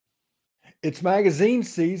It's magazine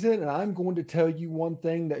season, and I'm going to tell you one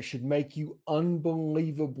thing that should make you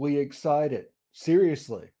unbelievably excited.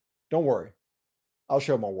 Seriously, don't worry. I'll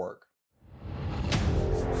show my work.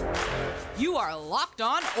 You are Locked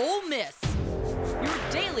On Ole Miss, your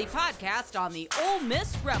daily podcast on the Ole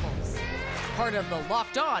Miss Rebels, part of the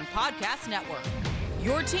Locked On Podcast Network,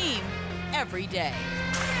 your team every day.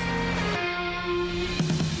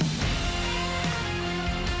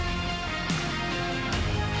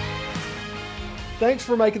 Thanks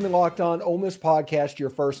for making the Locked On Ole Miss podcast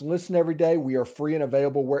your first listen every day. We are free and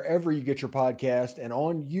available wherever you get your podcast and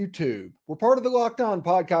on YouTube. We're part of the Locked On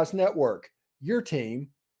Podcast Network, your team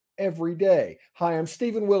every day. Hi, I'm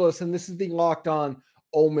Stephen Willis, and this is the Locked On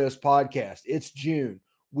Ole Miss podcast. It's June.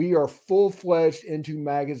 We are full-fledged into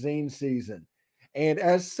magazine season. And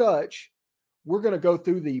as such, we're going to go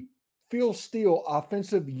through the Phil Steele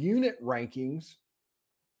offensive unit rankings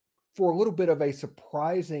for a little bit of a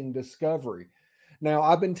surprising discovery. Now,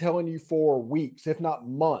 I've been telling you for weeks, if not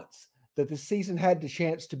months, that the season had the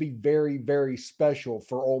chance to be very, very special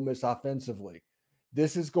for Ole Miss offensively.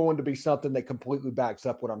 This is going to be something that completely backs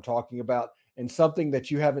up what I'm talking about and something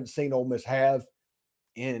that you haven't seen Ole Miss have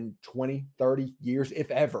in 20, 30 years,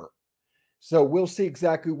 if ever. So we'll see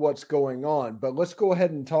exactly what's going on. But let's go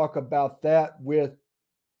ahead and talk about that with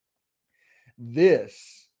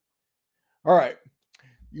this. All right.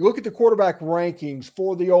 You look at the quarterback rankings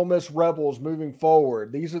for the Ole Miss Rebels moving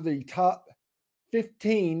forward. These are the top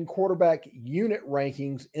 15 quarterback unit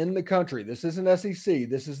rankings in the country. This isn't SEC.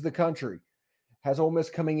 This is the country. Has Ole Miss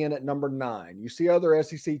coming in at number 9. You see other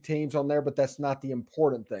SEC teams on there, but that's not the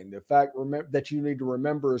important thing. The fact that you need to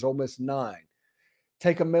remember is Ole Miss 9.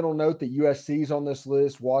 Take a mental note that USC's on this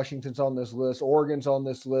list, Washington's on this list, Oregon's on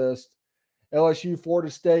this list, LSU, Florida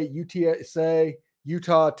State, UTSA,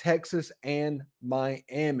 Utah, Texas, and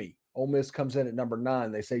Miami. Ole Miss comes in at number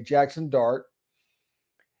 9. They say Jackson Dart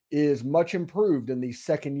is much improved in the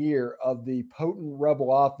second year of the potent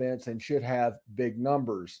Rebel offense and should have big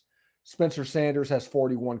numbers. Spencer Sanders has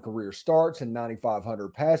 41 career starts and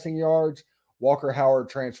 9,500 passing yards. Walker Howard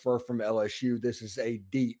transfer from LSU. This is a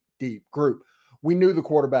deep, deep group. We knew the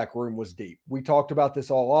quarterback room was deep. We talked about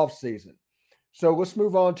this all offseason. So let's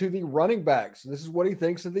move on to the running backs. This is what he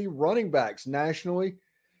thinks of the running backs nationally.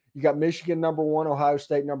 You got Michigan number 1, Ohio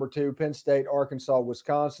State number 2, Penn State, Arkansas,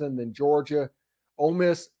 Wisconsin, then Georgia. Ole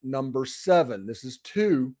Miss number 7. This is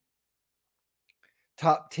 2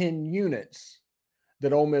 top 10 units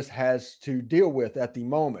that Ole Miss has to deal with at the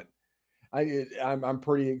moment. I'm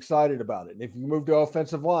pretty excited about it. And if you move to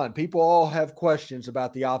offensive line, people all have questions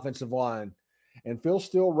about the offensive line. And Phil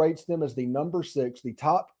Steele rates them as the number 6, the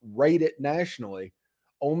top rated nationally,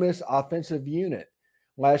 Ole Miss offensive unit.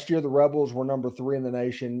 Last year, the Rebels were number 3 in the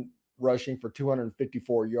nation, rushing for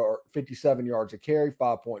 57 yards a carry,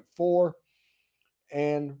 5.4,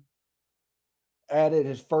 and added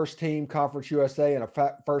his first team Conference USA and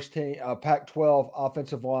a first team Pac-12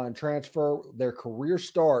 offensive line transfer. Their career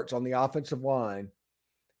starts on the offensive line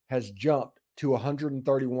has jumped to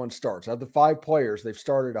 131 starts. Of the 5 players, they've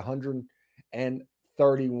started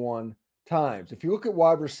 131 times. If you look at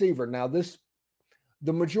wide receiver, now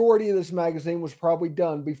the majority of this magazine was probably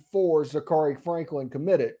done before Zachary Franklin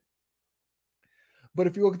committed. But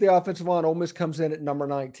if you look at the offensive line, Ole Miss comes in at number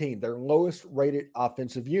 19. Their lowest rated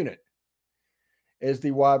offensive unit is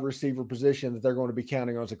the wide receiver position that they're going to be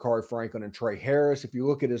counting on Zachary Franklin and Trey Harris. If you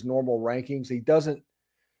look at his normal rankings, he doesn't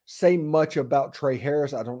say much about Trey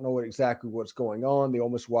Harris. I don't know exactly what's going on. The Ole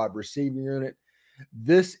Miss wide receiver unit.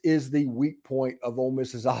 This is the weak point of Ole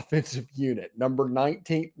Miss's offensive unit. Number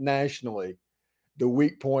 19th nationally, the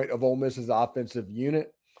weak point of Ole Miss's offensive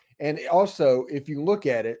unit. And also, if you look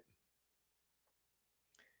at it,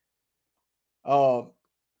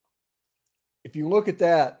 if you look at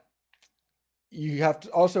that, you have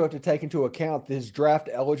to take into account his draft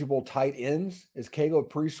eligible tight ends is Caden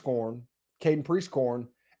Prieskorn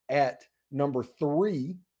at number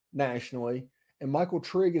 3 nationally, and Michael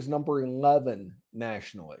Trigg is number 11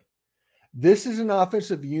 nationally. This is an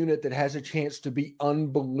offensive unit that has a chance to be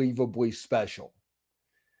unbelievably special.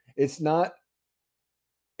 It's not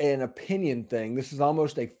an opinion thing. This is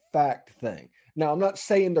almost a fact thing. Now, I'm not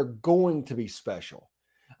saying they're going to be special.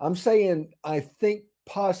 I'm saying I think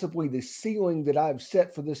possibly the ceiling that I've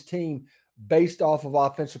set for this team based off of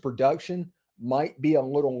offensive production might be a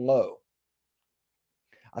little low.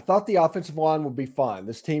 I thought the offensive line would be fine.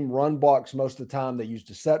 This team run blocks most of the time. They use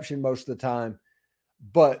deception most of the time,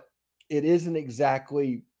 but it isn't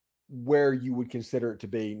exactly where you would consider it to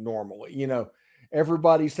be normally. You know,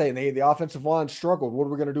 everybody's saying, hey, the offensive line struggled. What are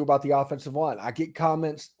we going to do about the offensive line? I get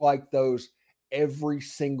comments like those every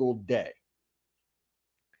single day.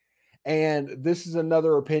 And this is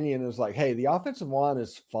another opinion is like, hey, the offensive line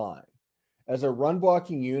is fine. As a run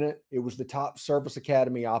blocking unit, it was the top Service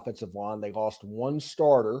Academy offensive line. They lost one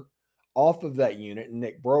starter off of that unit,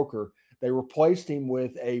 Nick Broker. They replaced him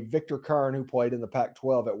with a Victor Kern who played in the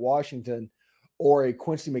Pac-12 at Washington, or a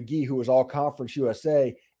Quincy McGee who was all Conference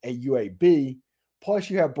USA at UAB. Plus,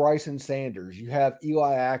 you have Bryson Sanders, you have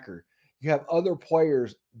Eli Acker, you have other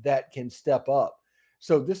players that can step up.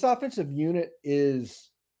 So this offensive unit they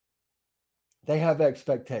have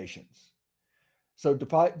expectations. So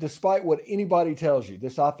despite what anybody tells you,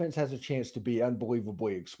 this offense has a chance to be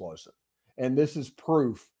unbelievably explosive. And this is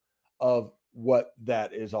proof of what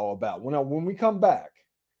that is all about. Well, now, when we come back,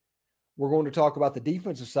 we're going to talk about the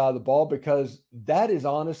defensive side of the ball because that is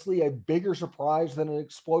honestly a bigger surprise than an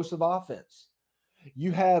explosive offense.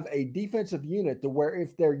 You have a defensive unit to where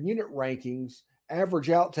if their unit rankings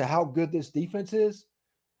average out to how good this defense is,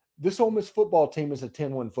 this Ole Miss football team is a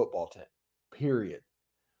 10-win football team, period.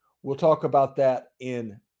 We'll talk about that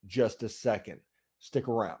in just a second. Stick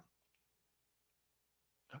around.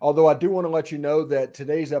 Although I do want to let you know that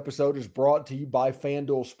today's episode is brought to you by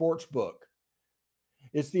FanDuel Sportsbook.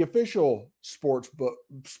 It's the official sports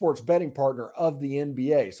betting partner of the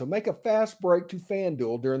NBA. So make a fast break to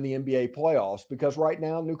FanDuel during the NBA playoffs because right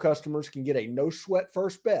now new customers can get a no-sweat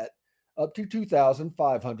first bet up to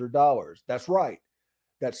 $2,500. That's right.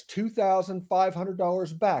 That's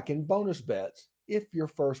 $2,500 back in bonus bets if your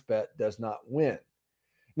first bet does not win.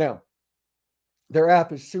 Now, their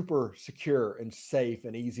app is super secure and safe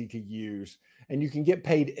and easy to use, and you can get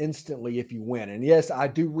paid instantly if you win. And yes, I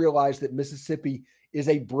do realize that Mississippi is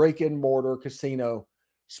a brick-and-mortar casino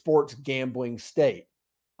sports gambling state.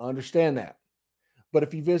 I understand that. But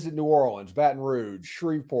if you visit New Orleans, Baton Rouge,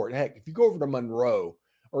 Shreveport, heck, if you go over to Monroe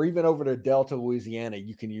or even over to Delta, Louisiana,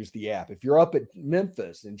 you can use the app. If you're up at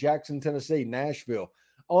Memphis and Jackson, Tennessee, Nashville,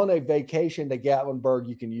 on a vacation to Gatlinburg,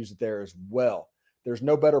 you can use it there as well. There's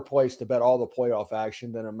no better place to bet all the playoff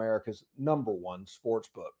action than America's #1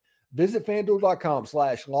 sportsbook. Visit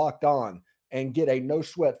FanDuel.com/lockedon and get a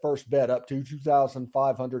no-sweat first bet up to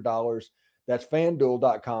 $2,500. That's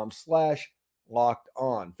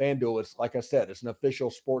FanDuel.com/lockedon. FanDuel is, like I said, it's an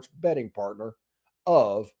official sports betting partner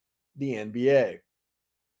of the NBA.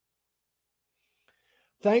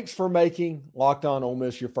 Thanks for making Locked On Ole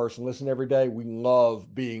Miss your first listen every day. We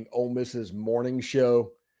love being Ole Miss's morning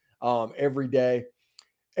show every day.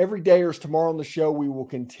 Every day or tomorrow on the show, we will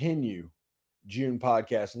continue June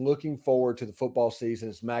podcast. Looking forward to the football season.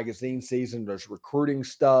 It's magazine season. There's recruiting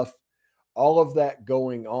stuff. All of that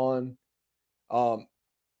going on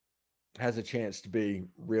has a chance to be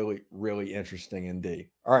really, really interesting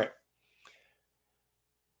indeed. All right.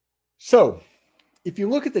 So if you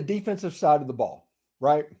look at the defensive side of the ball,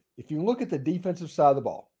 right? If you look at the defensive side of the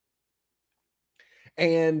ball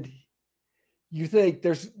and you think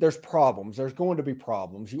there's problems, there's going to be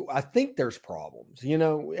problems. I think there's problems.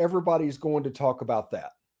 Everybody's going to talk about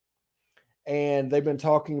that. And they've been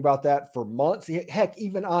talking about that for months. Heck,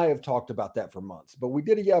 even I have talked about that for months. But we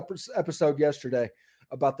did an episode yesterday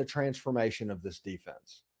about the transformation of this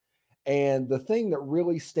defense. And the thing that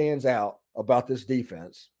really stands out about this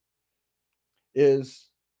defense is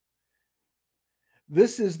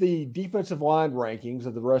this is the defensive line rankings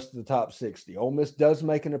of the rest of the top 60. Ole Miss does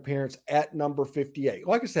make an appearance at number 58.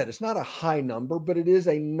 Like I said, it's not a high number, but it is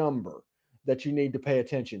a number that you need to pay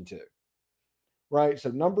attention to, right? So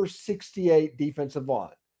number 68 defensive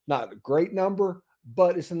line. Not a great number,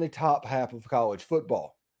 but it's in the top half of college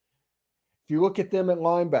football. If you look at them at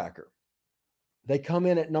linebacker, they come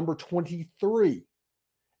in at number 23.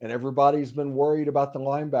 And everybody's been worried about the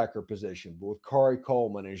linebacker position with Corey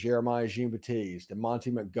Coleman and Jeremiah Jean-Baptiste and Monty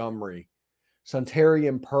Montgomery,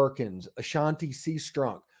 Sontarian Perkins, Ashanti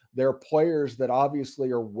Seastrunk. They're players that obviously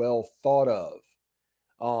are well thought of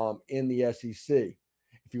in the SEC.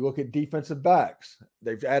 If you look at defensive backs,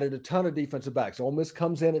 they've added a ton of defensive backs. Ole Miss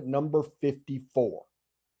comes in at number 54.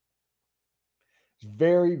 It's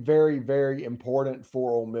very, very, very important for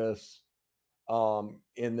Ole Miss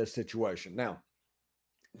in this situation. Now,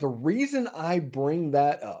 the reason I bring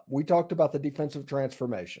that up, we talked about the defensive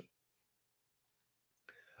transformation.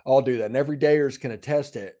 I'll do that. And everydayers can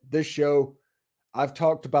attest to it. This show, I've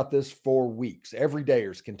talked about this for weeks.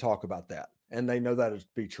 Everydayers can talk about that. And they know that to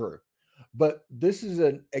be true. But this is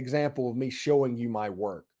an example of me showing you my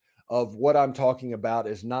work of what I'm talking about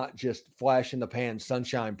is not just flash in the pan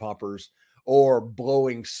sunshine pumpers or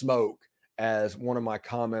blowing smoke, as one of my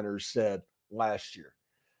commenters said last year.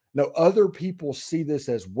 No, other people see this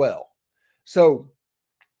as well. So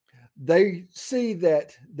they see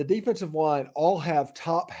that the defensive line all have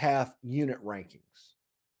top half unit rankings.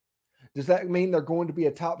 Does that mean they're going to be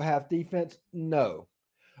a top half defense? No.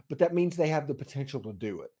 But that means they have the potential to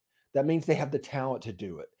do it. That means they have the talent to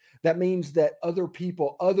do it. That means that other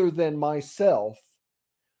people other than myself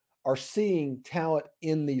are seeing talent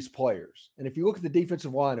in these players. And if you look at the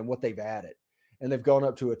defensive line and what they've added, and they've gone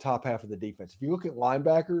up to a top half of the defense. If you look at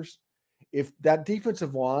linebackers, if that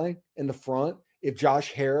defensive line in the front, if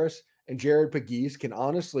Josh Harris and Jared Pegues can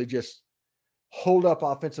honestly just hold up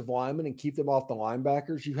offensive linemen and keep them off the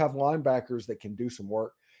linebackers, you have linebackers that can do some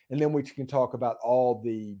work. And then we can talk about all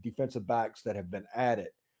the defensive backs that have been added.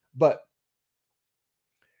 But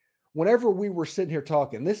whenever we were sitting here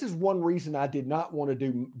talking, this is one reason I did not want to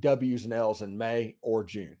do W's and L's in May or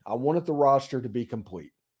June. I wanted the roster to be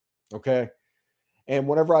complete. Okay. And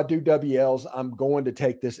whenever I do WLs, I'm going to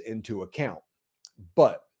take this into account.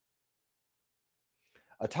 But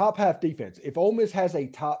a top half defense, if Ole Miss has a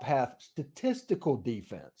top half statistical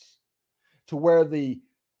defense to where the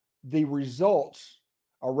results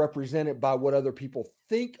are represented by what other people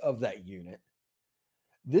think of that unit,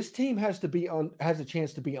 this team has a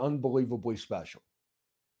chance to be unbelievably special.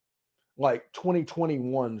 Like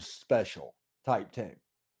 2021 special type team.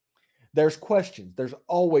 There's questions. There's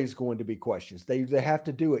always going to be questions. They have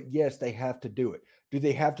to do it. Yes, they have to do it. Do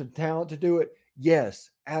they have the talent to do it? Yes,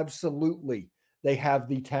 absolutely. They have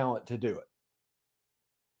the talent to do it.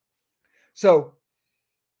 So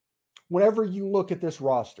whenever you look at this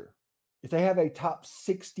roster, if they have a top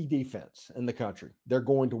 60 defense in the country, they're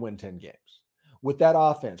going to win 10 games. With that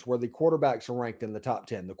offense, where the quarterbacks are ranked in the top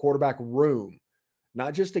 10, the quarterback room,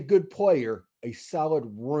 not just a good player, a solid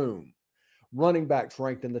room. Running backs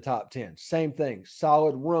ranked in the top 10. Same thing,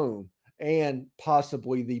 solid room, and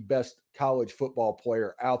possibly the best college football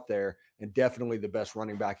player out there, and definitely the best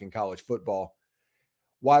running back in college football.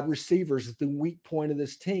 Wide receivers is the weak point of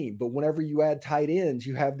this team. But whenever you add tight ends,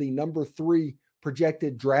 you have the number 3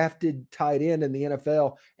 projected drafted tight end in the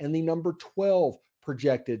NFL and the number 12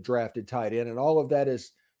 projected drafted tight end. And all of that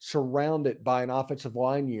is surrounded by an offensive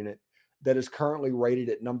line unit that is currently rated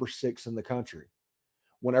at number 6 in the country.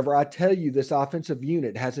 Whenever I tell you this offensive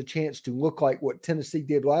unit has a chance to look like what Tennessee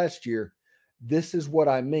did last year, this is what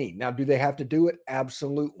I mean. Now, do they have to do it?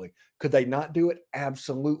 Absolutely. Could they not do it?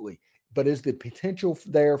 Absolutely. But is the potential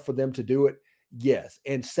there for them to do it? Yes.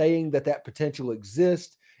 And saying that that potential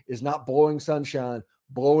exists is not blowing sunshine,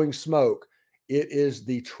 blowing smoke. It is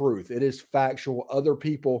the truth. It is factual. Other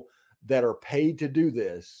people that are paid to do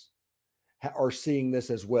this are seeing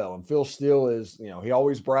this as well. And Phil Steele is, he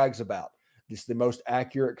always brags about this is the most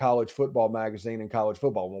accurate college football magazine in college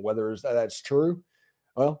football. Well, whether that's true,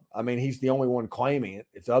 well, I mean, he's the only one claiming it.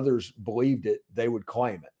 If others believed it, they would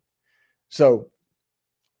claim it. So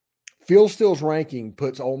Phil Steele's ranking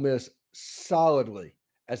puts Ole Miss solidly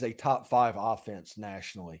as a top 5 offense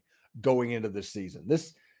nationally going into this season.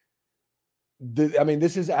 This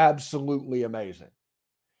is absolutely amazing.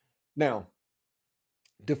 Now,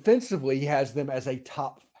 defensively, he has them as a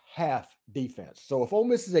top half defense. So if Ole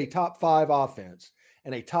Miss is a top 5 offense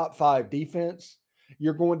and a top 5 defense,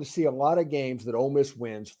 you're going to see a lot of games that Ole Miss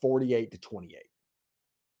wins 48-28.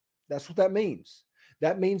 That's what that means.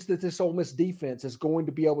 That means that this Ole Miss defense is going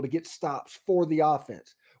to be able to get stops for the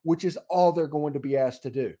offense, which is all they're going to be asked to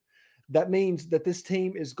do. That means that this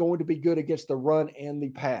team is going to be good against the run and the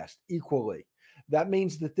pass equally. That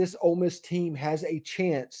means that this Ole Miss team has a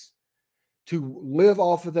chance to live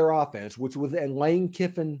off of their offense, which with a Lane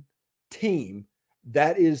Kiffin team,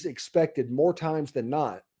 that is expected more times than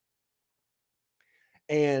not,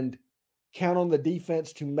 and count on the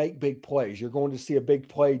defense to make big plays. You're going to see a big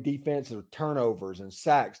play defense or turnovers and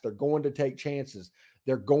sacks. They're going to take chances.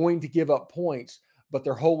 They're going to give up points, but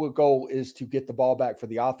their whole goal is to get the ball back for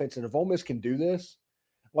the offense. And if Ole Miss can do this,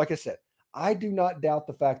 like I said, I do not doubt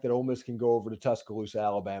the fact that Ole Miss can go over to Tuscaloosa,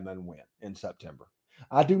 Alabama and win in September.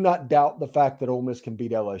 I do not doubt the fact that Ole Miss can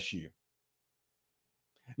beat LSU.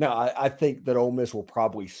 Now, I think that Ole Miss will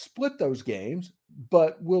probably split those games,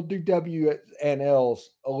 but we'll do W and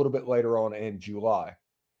L's a little bit later on in July.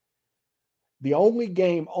 The only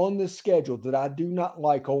game on this schedule that I do not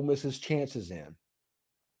like Ole Miss's chances in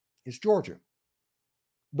is Georgia.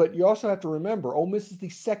 But you also have to remember, Ole Miss is the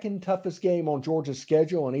second toughest game on Georgia's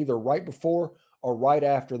schedule, and either right before or right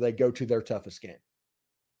after they go to their toughest game.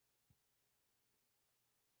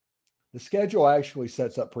 The schedule actually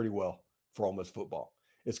sets up pretty well for Ole Miss football.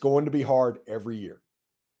 It's going to be hard every year.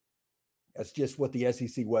 That's just what the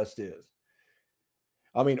SEC West is.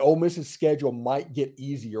 I mean, Ole Miss's schedule might get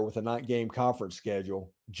easier with a 9-game conference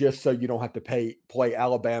schedule just so you don't have to play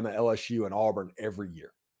Alabama, LSU, and Auburn every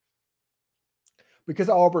year. Because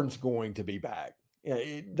Auburn's going to be back.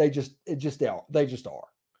 They just are.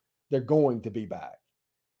 They're going to be back.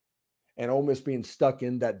 and Ole Miss being stuck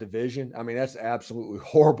in that division, I mean, that's an absolutely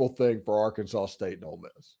horrible thing for Arkansas State and Ole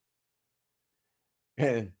Miss.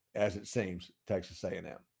 And as it seems, Texas A&M.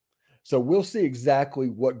 So we'll see exactly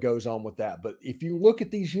what goes on with that. But if you look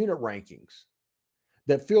at these unit rankings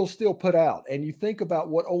that Phil Steele put out and you think about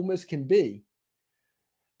what Ole Miss can be,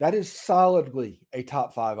 that is solidly a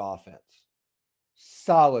top 5 offense.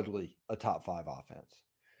 Solidly a top 5 offense.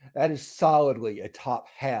 That is solidly a top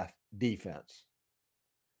half defense.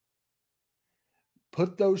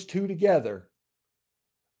 Put those two together,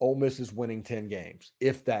 Ole Miss is winning 10 games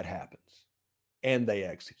if that happens and they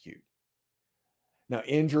execute. Now,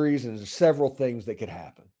 injuries and several things that could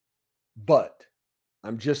happen. But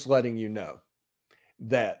I'm just letting you know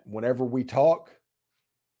that whenever we talk,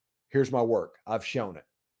 here's my work. I've shown it.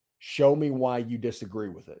 Show me why you disagree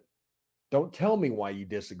with it. Don't tell me why you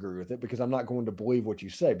disagree with it because I'm not going to believe what you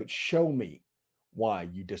say, but show me why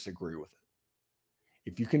you disagree with it.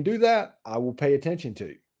 If you can do that, I will pay attention to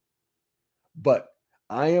you. But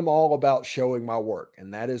I am all about showing my work,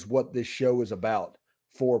 and that is what this show is about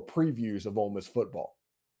for previews of Ole Miss football.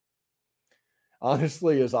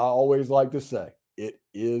 Honestly, as I always like to say, it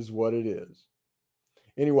is what it is.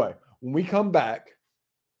 Anyway, when we come back,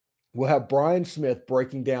 we'll have Brian Smith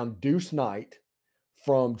breaking down Deuce Knight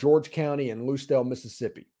from George County in Lucedale,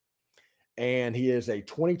 Mississippi. And he is a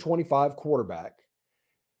 2025 quarterback.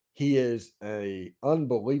 He is an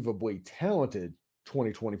unbelievably talented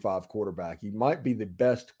 2025 quarterback. He might be the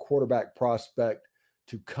best quarterback prospect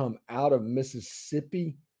to come out of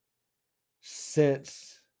Mississippi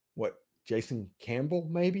since Jason Campbell,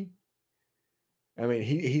 maybe? I mean,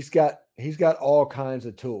 he's got all kinds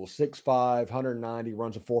of tools. 6'5", 190,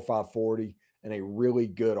 runs a 4.5 40, and a really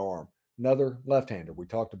good arm. Another left-hander. We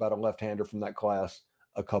talked about a left-hander from that class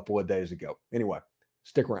a couple of days ago. Anyway,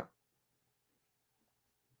 stick around.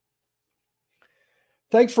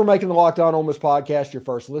 Thanks for making the Locked On Ole Miss podcast your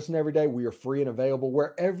first listen every day. We are free and available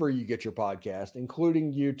wherever you get your podcast,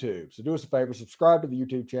 including YouTube. So do us a favor, subscribe to the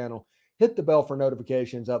YouTube channel, hit the bell for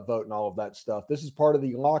notifications, upvote, and all of that stuff. This is part of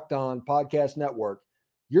the Locked On Podcast Network,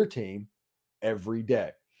 your team every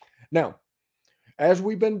day. Now, as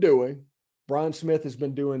we've been doing, Brian Smith has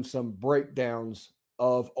been doing some breakdowns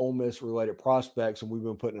of Ole Miss-related prospects, and we've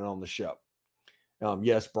been putting it on the show.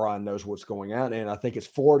 Yes, Brian knows what's going on, and I think it's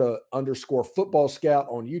Florida_Football Scout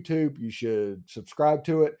on YouTube. You should subscribe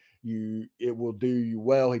to it. It will do you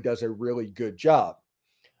well. He does a really good job.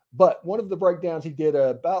 But one of the breakdowns he did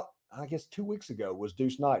about, 2 weeks ago was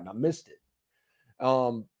Deuce Knight, and I missed it.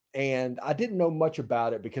 And I didn't know much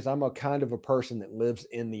about it because I'm a kind of a person that lives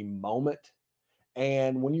in the moment.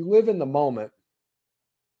 And when you live in the moment,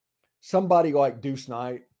 somebody like Deuce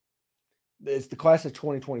Knight, it's the class of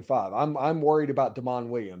 2025. I'm worried about Damon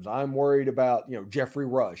Williams. I'm worried about, Jeffrey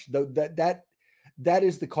Rush. That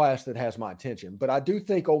is the class that has my attention. But I do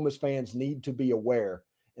think Ole Miss fans need to be aware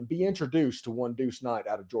and be introduced to one Deuce Knight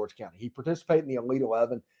out of George County. He participated in the Elite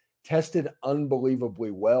 11, tested unbelievably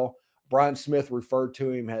well. Brian Smith referred to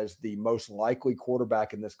him as the most likely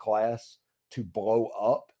quarterback in this class to blow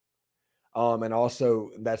up. And also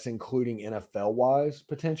that's including NFL-wise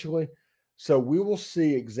potentially. So we will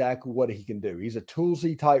see exactly what he can do. He's a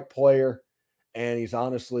toolsy type player, and he's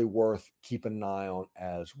honestly worth keeping an eye on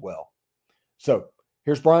as well. So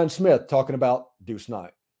here's Brian Smith talking about Deuce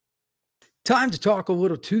Knight. Time to talk a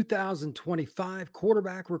little 2025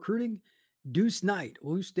 quarterback recruiting. Deuce Knight,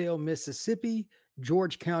 Lucedale, Mississippi,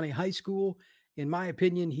 George County High School. In my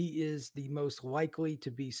opinion, he is the most likely to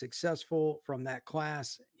be successful from that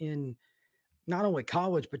class in not only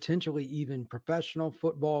college, potentially even professional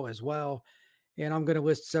football as well. And I'm going to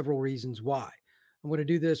list several reasons why. I'm going to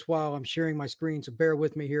do this while I'm sharing my screen, so bear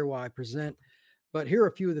with me here while I present. But here are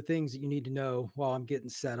a few of the things that you need to know while I'm getting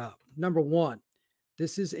set up. Number one,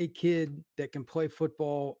 this is a kid that can play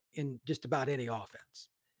football in just about any offense.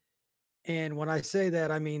 And when I say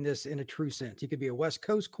that, I mean this in a true sense. He could be a West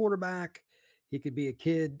Coast quarterback. He could be a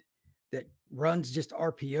kid that runs just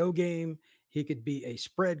RPO game. He could be a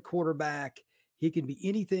spread quarterback. He can be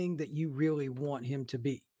anything that you really want him to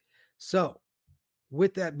be. So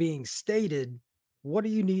with that being stated, what do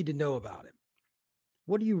you need to know about him?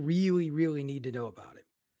 What do you really, really need to know about him?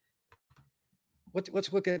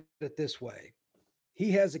 Let's look at it this way.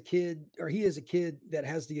 He is a kid that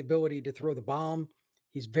has the ability to throw the bomb.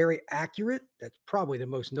 He's very accurate. That's probably the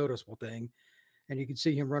most noticeable thing. And you can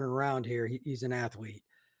see him running around here. He's an athlete.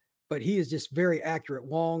 But he is just very accurate,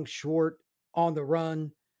 long, short, on the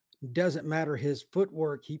run. Doesn't matter his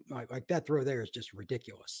footwork. Like that throw there is just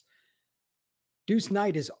ridiculous. Deuce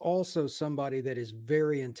Knight is also somebody that is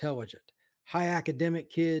very intelligent, high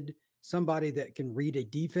academic kid, somebody that can read a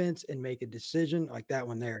defense and make a decision like that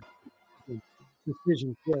one there.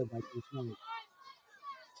 decision throw by Deuce Knight.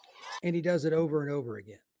 And he does it over and over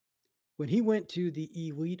again. When he went to the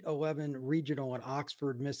Elite 11 regional in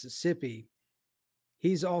Oxford, Mississippi,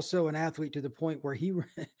 he's also an athlete to the point where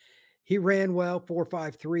he ran well,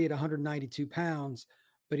 4.53 at 192 pounds,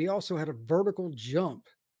 but he also had a vertical jump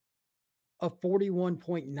of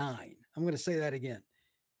 41.9. I'm going to say that again.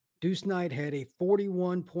 Deuce Knight had a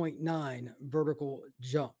 41.9 vertical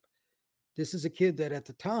jump. This is a kid that at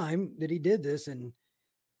the time that he did this, and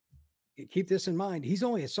keep this in mind, he's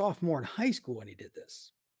only a sophomore in high school when he did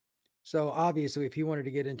this. So obviously, if he wanted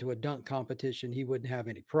to get into a dunk competition, he wouldn't have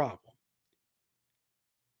any problem.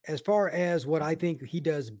 As far as what I think he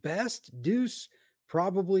does best, Deuce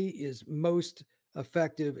probably is most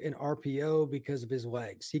effective in RPO because of his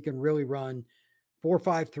legs. He can really run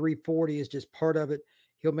 4.5, 340 is just part of it.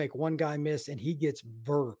 He'll make one guy miss and he gets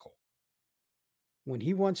vertical. When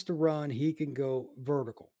he wants to run, he can go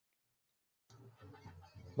vertical.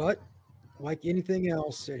 But like anything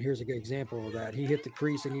else, and here's a good example of that, he hit the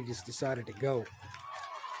crease and he just decided to go.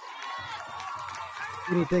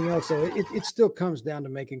 Anything else, so it still comes down to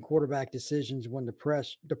making quarterback decisions when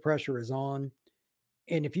the pressure is on.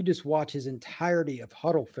 And if you just watch his entirety of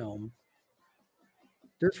huddle film,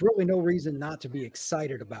 there's really no reason not to be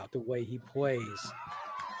excited about the way he plays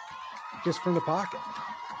just from the pocket.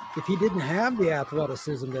 If he didn't have the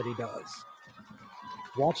athleticism that he does,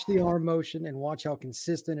 watch the arm motion and watch how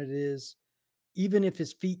consistent it is. Even if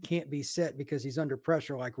his feet can't be set because he's under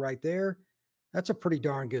pressure, like right there, that's a pretty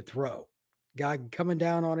darn good throw. Guy coming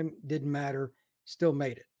down on him, didn't matter, still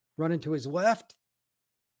made it. Running to his left,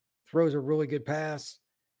 throws a really good pass.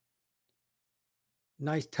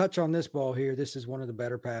 Nice touch on this ball here. This is one of the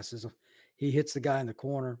better passes. He hits the guy in the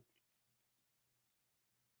corner.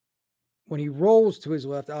 When he rolls to his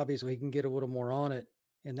left, obviously he can get a little more on it,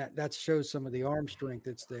 and that shows some of the arm strength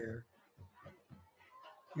that's there.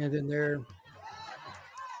 And then there,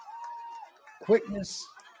 quickness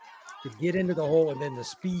to get into the hole, and then the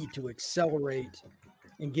speed to accelerate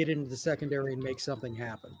and get into the secondary and make something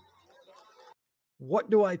happen. What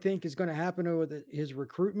do I think is going to happen with his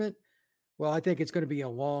recruitment? Well, I think it's going to be a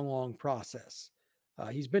long, long process.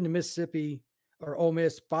 He's been to Mississippi or Ole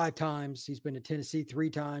Miss 5 times. He's been to Tennessee 3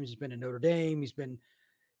 times. He's been to Notre Dame. He's been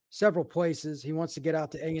several places. He wants to get out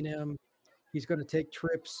to A&M. He's going to take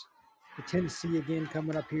trips to Tennessee again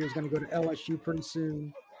coming up here. He's going to go to LSU pretty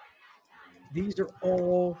soon. These are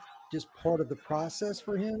all just part of the process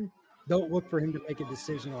for him. Don't look for him to make a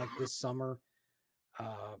decision like this summer.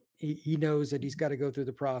 He knows that he's got to go through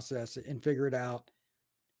the process and figure it out.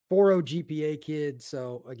 4.0 GPA kid.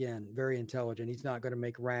 So again, very intelligent. He's not going to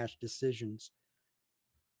make rash decisions.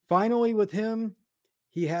 Finally, with him,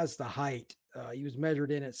 he has the height. He was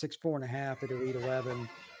measured in at 6'4.5" at Elite 11.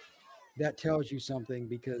 That tells you something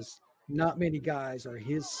because not many guys are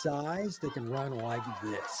his size that can run like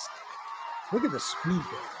this. Look at the speed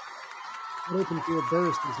there. An open field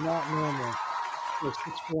burst is not normal for a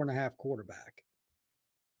 6'4.5" quarterback.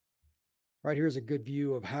 Right here's a good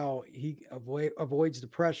view of how he avoids the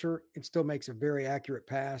pressure and still makes a very accurate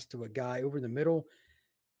pass to a guy over the middle.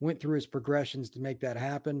 Went through his progressions to make that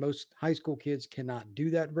happen. Most high school kids cannot do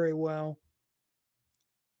that very well.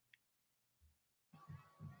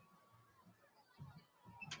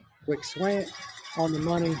 Quick slant on the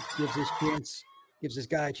money gives this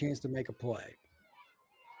guy a chance to make a play.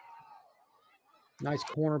 Nice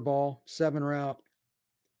corner ball, 7 route.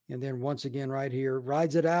 And then once again, right here,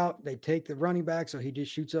 rides it out. They take the running back, so he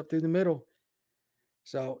just shoots up through the middle.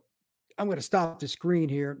 So I'm going to stop the screen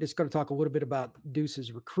here. Just going to talk a little bit about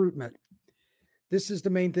Deuce's recruitment. This is the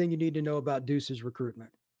main thing you need to know about Deuce's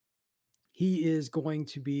recruitment. He is going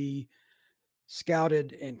to be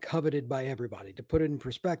scouted and coveted by everybody. To put it in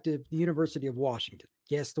perspective, the University of Washington,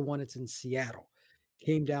 yes, the one that's in Seattle,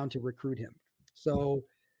 came down to recruit him. So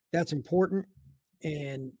that's important.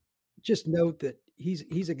 And just note that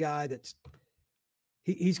he's a guy that's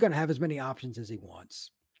he's going to have as many options as he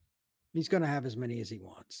wants. He's going to have as many as he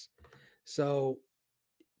wants. So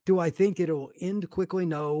do I think it'll end quickly?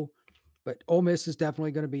 No, but Ole Miss is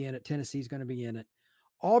definitely going to be in it. Tennessee's going to be in it.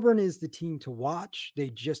 Auburn is the team to watch.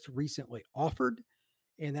 They just recently offered,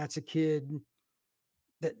 and that's a kid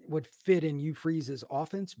that would fit in Hugh Freeze's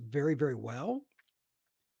offense very, very well.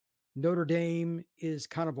 Notre Dame is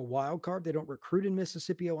kind of a wild card. They don't recruit in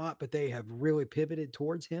Mississippi a lot, but they have really pivoted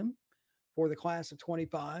towards him for the class of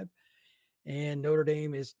 25. And Notre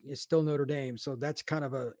Dame is still Notre Dame. So that's kind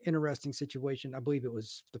of an interesting situation. I believe it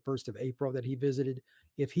was the 1st of April that he visited.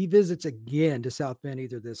 If he visits again to South Bend,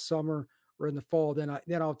 either this summer or in the fall, then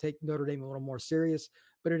I'll take Notre Dame a little more serious,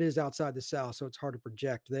 but it is outside the South, so it's hard to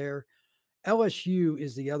project there. LSU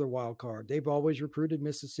is the other wild card. They've always recruited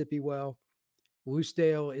Mississippi well.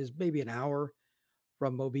 Loosedale is maybe an hour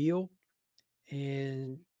from Mobile,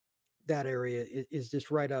 and that area is just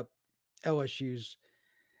right up LSU's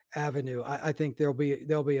avenue. I think there'll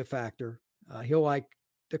be a factor. He'll like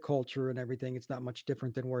the culture and everything. It's not much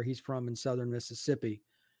different than where he's from in southern Mississippi.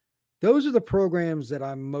 Those are the programs that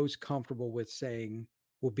I'm most comfortable with saying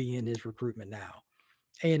will be in his recruitment now.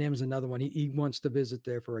 A&M is another one. He wants to visit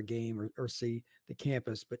there for a game or see the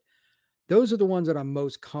campus, but those are the ones that I'm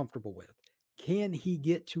most comfortable with. Can he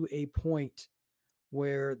get to a point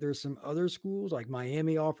where there's some other schools like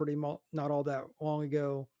Miami offered him not all that long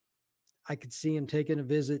ago? I could see him taking a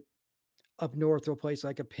visit up north to a place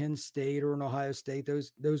like a Penn State or an Ohio State.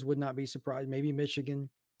 Those would not be surprised. Maybe Michigan.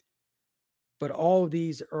 But all of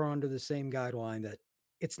these are under the same guideline that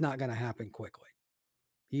it's not going to happen quickly.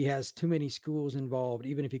 He has too many schools involved.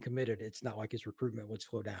 Even if he committed, it's not like his recruitment would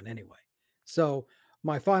slow down anyway. So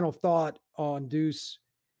my final thought on Deuce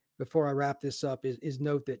before I wrap this up is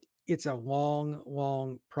note that it's a long,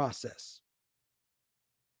 long process.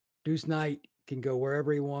 Deuce Knight can go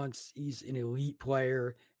wherever he wants. He's an elite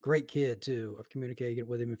player, great kid too. I've communicated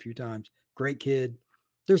with him a few times. Great kid.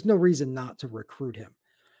 There's no reason not to recruit him.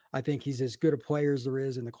 I think he's as good a player as there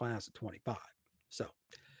is in the class of 25. So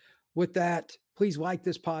with that, please like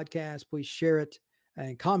this podcast. Please share it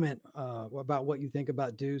and comment about what you think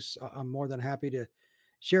about Deuce. I'm more than happy to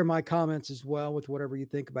share my comments as well with whatever you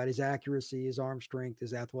think about his accuracy, his arm strength,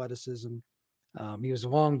 his athleticism. He was a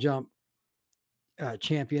long jump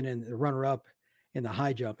champion and the runner-up in the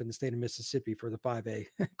high jump in the state of Mississippi for the 5A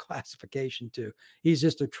classification too. He's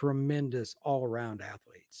just a tremendous all-around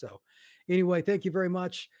athlete. So anyway, thank you very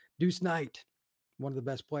much. Deuce Knight, one of the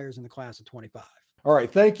best players in the class of 25. All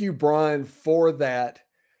right. Thank you, Brian, for that.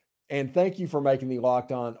 And thank you for making the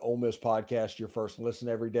Locked On Ole Miss podcast your first listen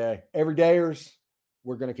every day. Every dayers,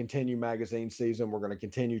 we're going to continue magazine season. We're going to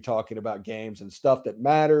continue talking about games and stuff that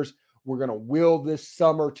matters. We're going to will this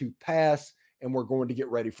summer to pass, and we're going to get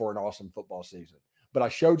ready for an awesome football season. But I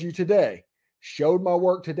showed my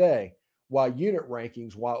work today, why unit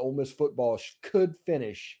rankings, why Ole Miss football could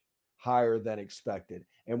finish higher than expected,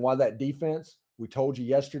 and why that defense, we told you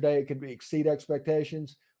yesterday it could exceed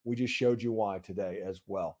expectations. We just showed you why today as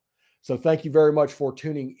well. So thank you very much for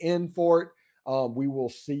tuning in for it. We will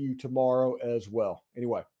see you tomorrow as well.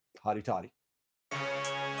 Anyway, hotty toddy.